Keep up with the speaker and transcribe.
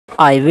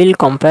I will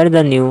compare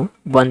the new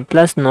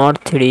OnePlus Nord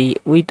 3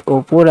 with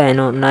Oppo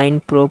Reno 9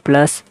 Pro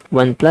Plus.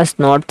 OnePlus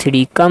Nord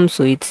 3 comes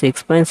with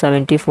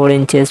 6.74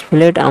 inches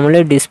flat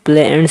AMOLED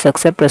display and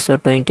success ratio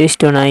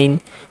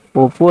 20:9.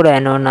 Oppo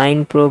Reno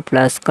 9 Pro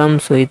Plus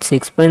comes with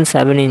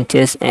 6.7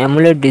 inches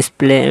AMOLED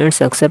display and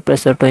success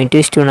ratio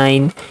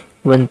 20:9.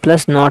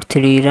 OnePlus Nord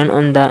 3 run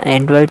on the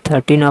Android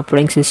 13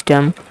 operating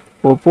system.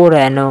 Oppo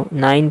Reno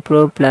 9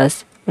 Pro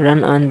Plus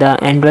run on the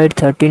Android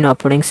 13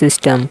 operating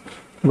system.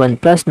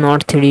 OnePlus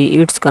Nord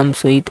 3 it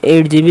comes with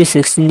 8GB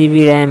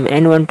 16GB RAM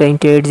and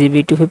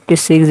 128GB to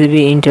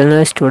 56GB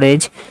internal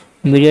storage,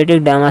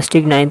 MediaTek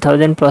Dimensity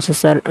 9000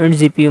 processor and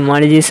GPU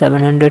Mali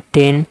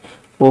 710.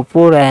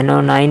 Oppo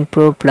Reno 9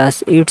 Pro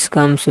Plus it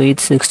comes with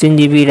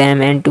 16GB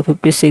RAM and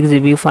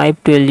 256GB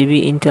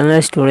 512GB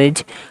internal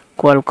storage,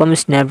 Qualcomm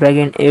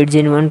Snapdragon 8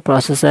 Gen 1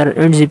 processor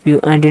and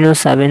GPU Adreno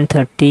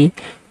 730.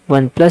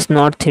 OnePlus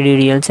Nord 3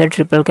 real set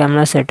triple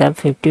camera setup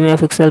 50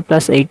 MP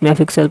plus 8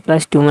 MP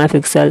plus 2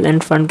 MP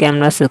and front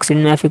camera 16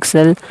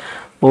 MP.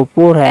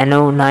 Oppo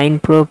Reno 9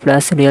 Pro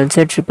Plus real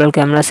set triple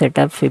camera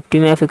setup 50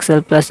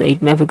 MP plus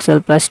 8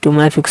 MP plus 2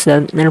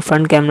 MP and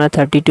front camera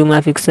 32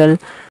 MP.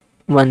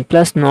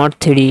 OnePlus Nord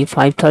 3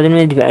 5000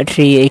 mAh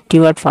battery 80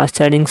 watt fast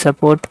charging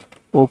support.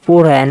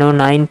 Oppo Reno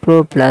 9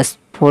 Pro Plus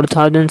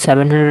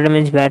 4700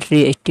 mAh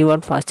battery 80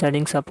 watt fast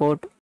charging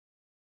support.